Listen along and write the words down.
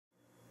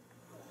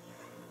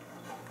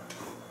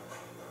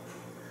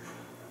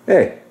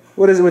Hey,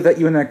 what is it with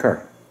you in that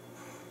car?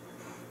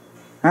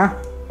 Huh?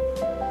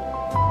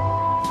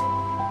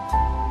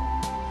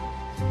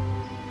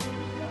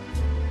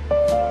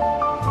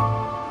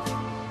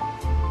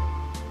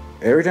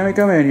 Every time you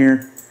come in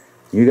here,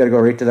 you gotta go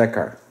right to that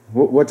car.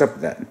 What's up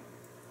with that?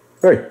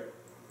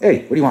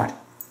 Hey, what do you want?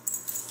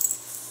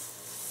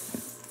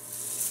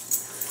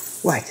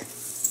 What?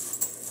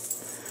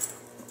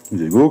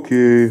 He's like,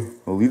 okay,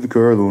 I'll leave the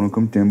car alone and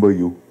come stand by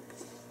you.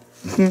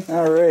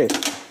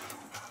 Alright.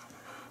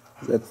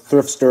 At the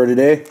thrift store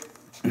today.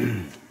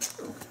 And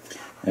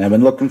I've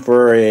been looking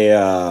for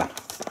a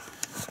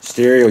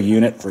stereo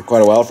unit for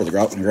quite a while for the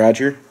garage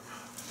here.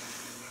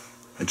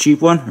 A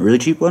cheap one, a really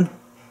cheap one.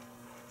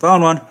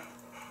 Found one.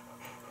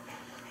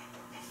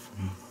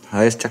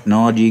 Highest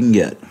technology you can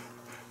get.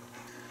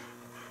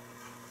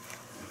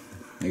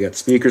 I got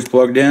speakers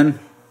plugged in.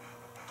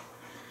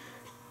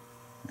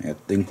 I got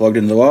the thing plugged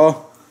into the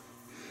wall.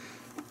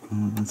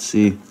 Let's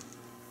see.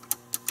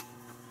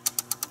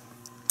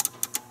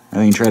 I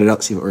haven't even tried it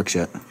out to see if it works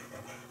yet.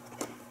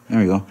 There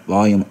we go.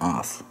 Volume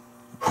off.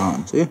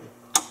 On. See?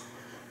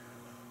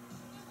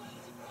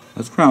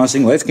 That's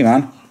promising. Lights came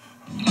on.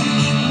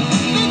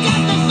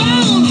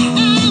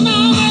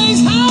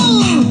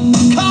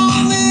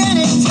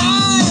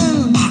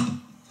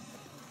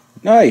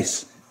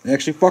 Nice. It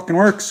actually fucking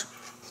works.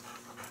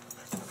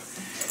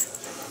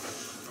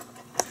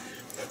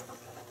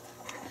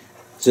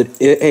 Is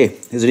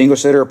it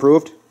English Setter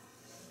approved?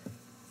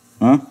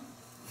 Huh?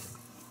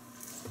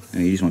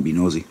 You just want to be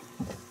nosy.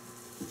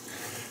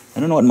 I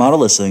don't know what model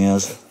this thing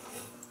is.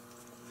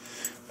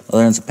 Other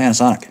than it's a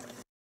Panasonic.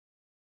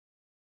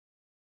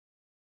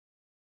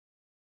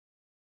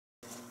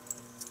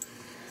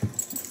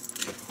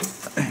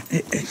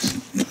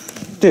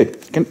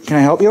 Dude, can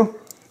I help you?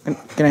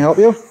 Can I help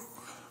you?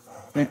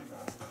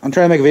 I'm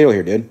trying to make a video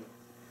here, dude.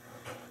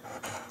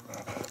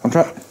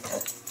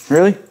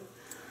 Really?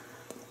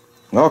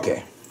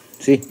 Okay.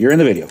 See, you're in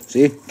the video.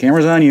 See,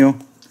 camera's on you.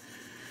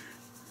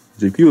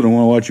 See, people don't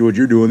want to watch what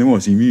you're doing. They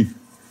want to see me.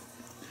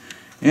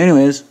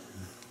 Anyways,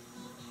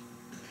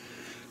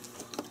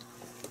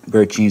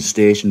 better change the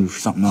station for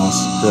something else.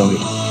 So we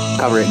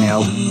cover it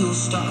nailed.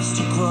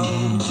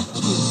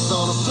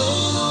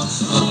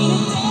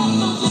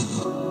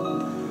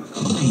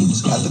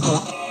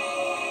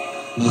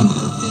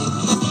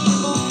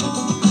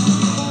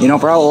 You know,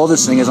 for how old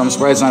this thing is, I'm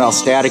surprised it's not all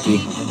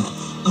staticky.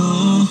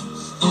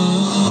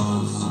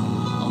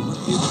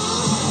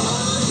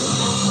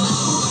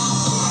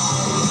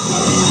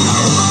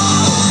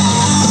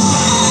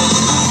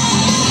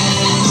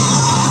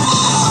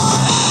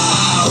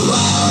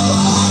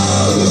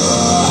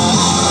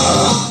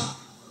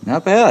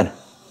 Not bad.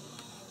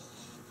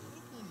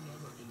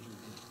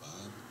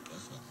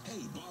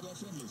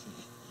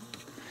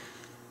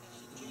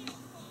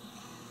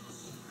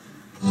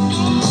 I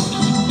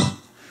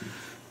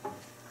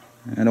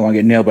don't want to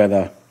get nailed by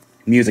the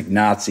music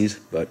Nazis,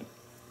 but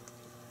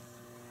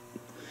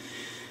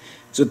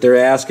that's what they're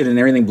asking, and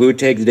everything Blue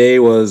Tag today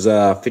was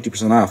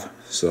 50% off.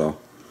 So,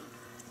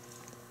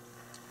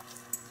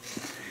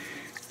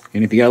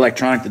 and if you got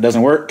electronic that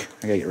doesn't work,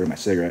 I gotta get rid of my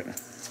cigarette.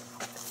 If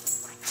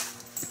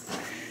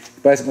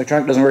buy something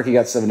electronic that doesn't work, you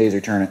got 7 days to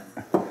return it.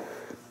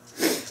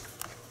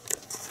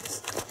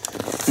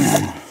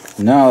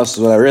 Now this is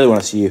what I really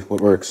want to see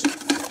what works.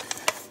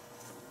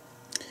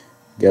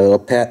 Got a little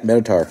Pat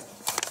Minotaur.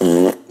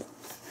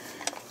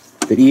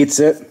 If it eats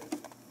it,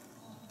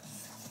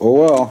 oh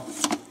well.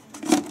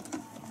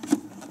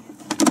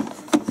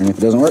 And if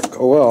it doesn't work,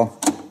 oh well.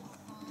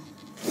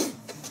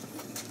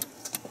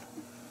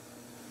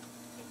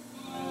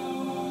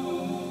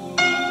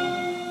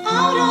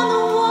 Out on the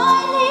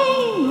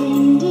winding,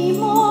 windy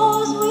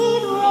moors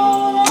we'd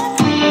roll and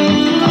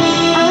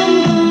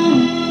I'm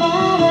gonna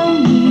follow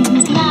you.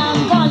 Now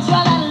I'm gonna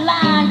draw that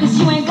line, 'cause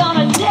you ain't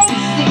gonna take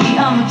see,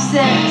 I'm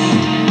obsessed.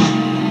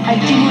 I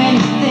do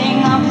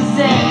anything I'm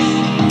possessed.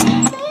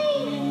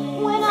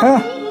 Huh,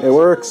 it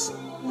works.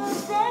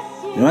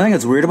 The only thing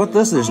that's weird about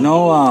this, there's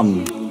no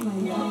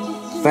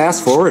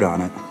fast forward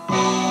on it.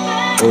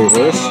 Or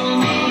reverse.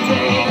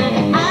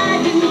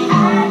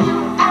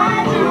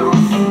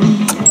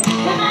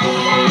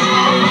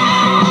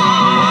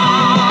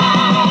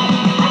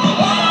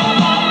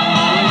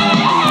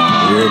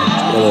 Weird.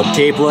 Got a little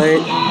tape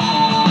light.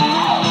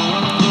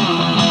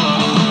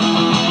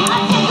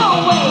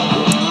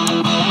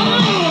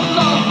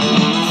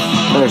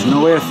 There's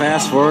no way to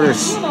fast forward or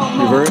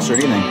reverse or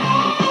anything.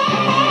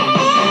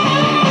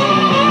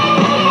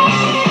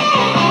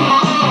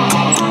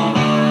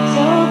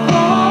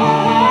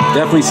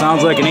 Definitely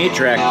sounds like an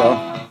 8-track though.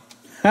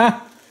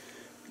 Ha!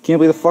 Can't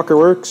believe the fucker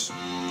works.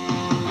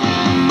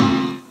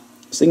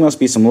 This thing must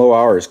be some low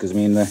hours, because I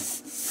mean the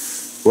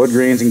wood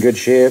grain's in good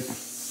shape.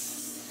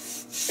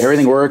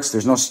 Everything works.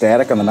 There's no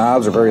static on the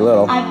knobs or very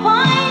little.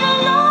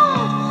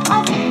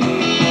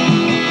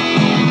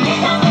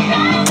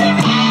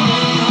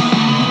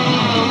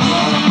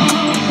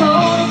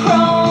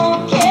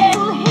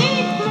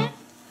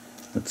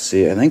 Let's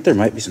see, I think there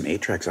might be some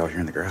 8-tracks out here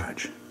in the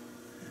garage.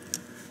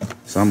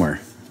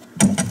 Somewhere.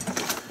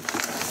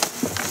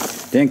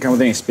 Didn't come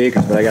with any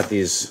speakers, but I got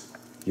these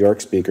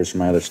York speakers from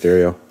my other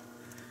stereo.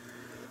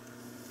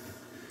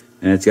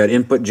 And it's got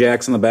input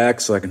jacks on the back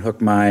so I can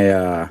hook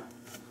my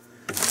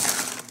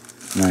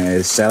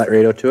my satellite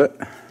radio to it.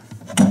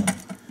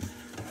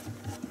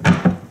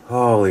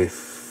 Holy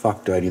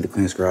fuck, do I need to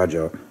clean this garage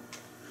out.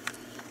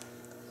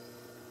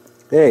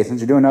 Hey,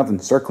 since you're doing nothing,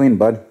 start cleaning,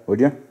 bud, would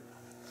you?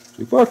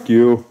 Say, fuck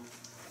you.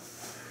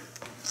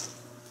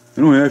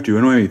 I don't have to.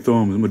 I don't have any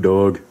thumbs. I'm a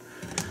dog.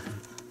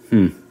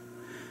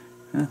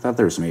 I thought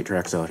there was some 8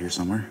 tracks out here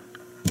somewhere.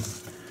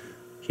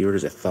 Keyword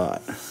is I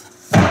thought.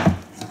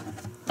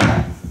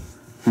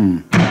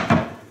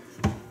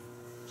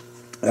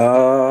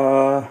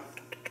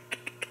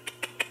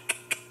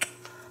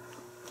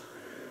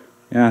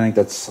 Yeah, I think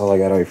that's all I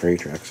got out for 8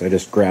 tracks. I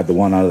just grabbed the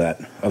one out of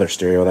that other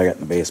stereo that I got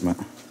in the basement.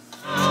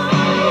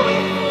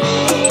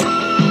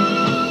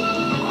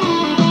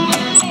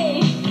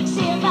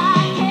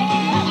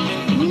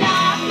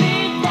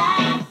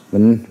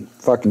 Then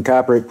fucking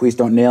copyright police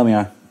don't nail me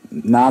on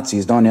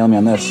Nazis, don't nail me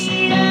on this.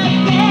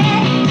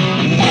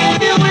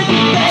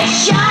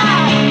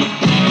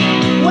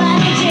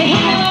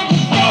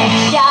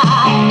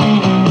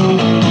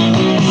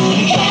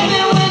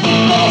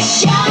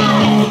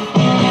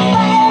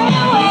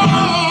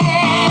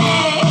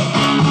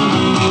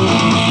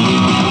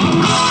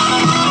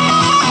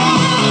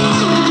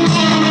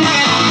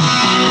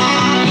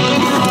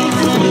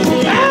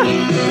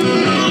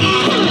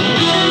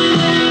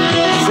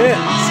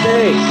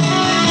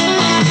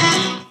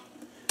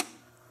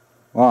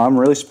 Well, I'm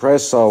really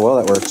surprised how well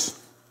that works.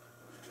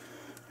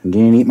 And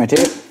didn't eat my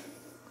tape.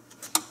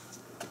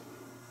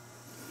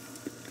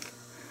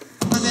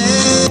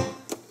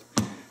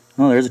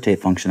 Oh, there's a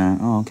tape function on it.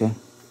 Oh, okay.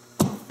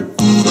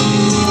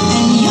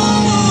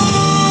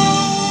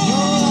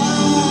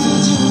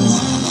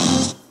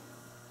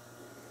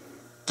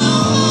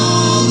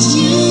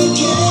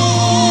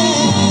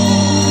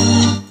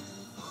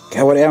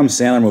 God, what Adam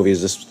Sandler movie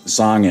is this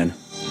song in?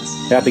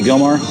 Happy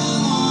Gilmore?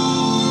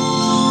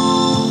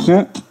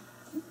 Yeah.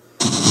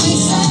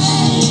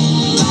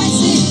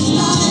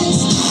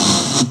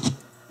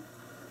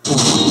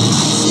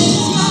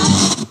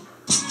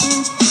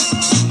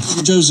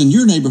 Joe's in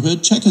your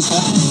neighborhood, check us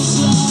out.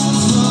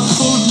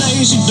 4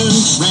 Daisy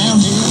Dukes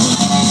round here.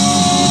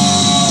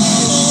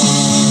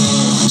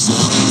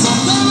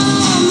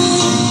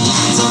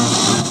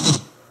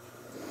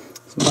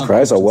 I'm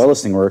surprised how well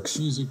this thing works.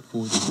 Music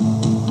for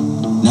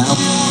now.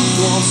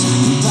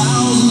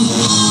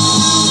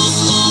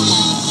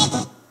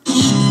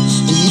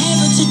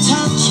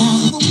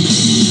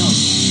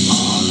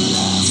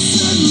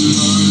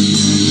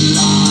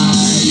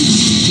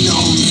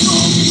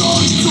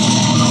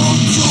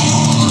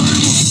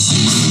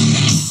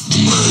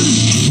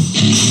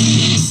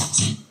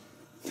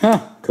 Huh,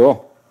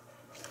 cool.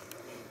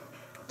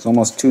 It's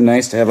almost too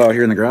nice to have out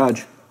here in the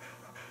garage.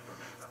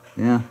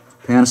 Yeah,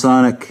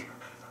 Panasonic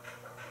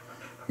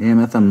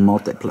AM/FM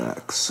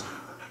multiplex.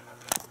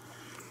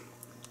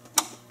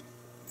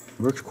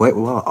 Works quite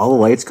well. All the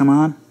lights come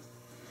on.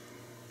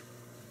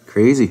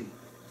 Crazy.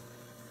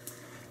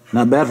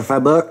 Not bad for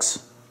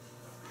 $5.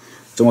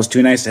 It's almost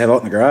too nice to have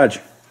out in the garage.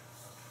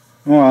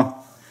 Oh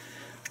well.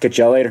 Catch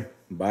y'all later.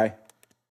 Bye.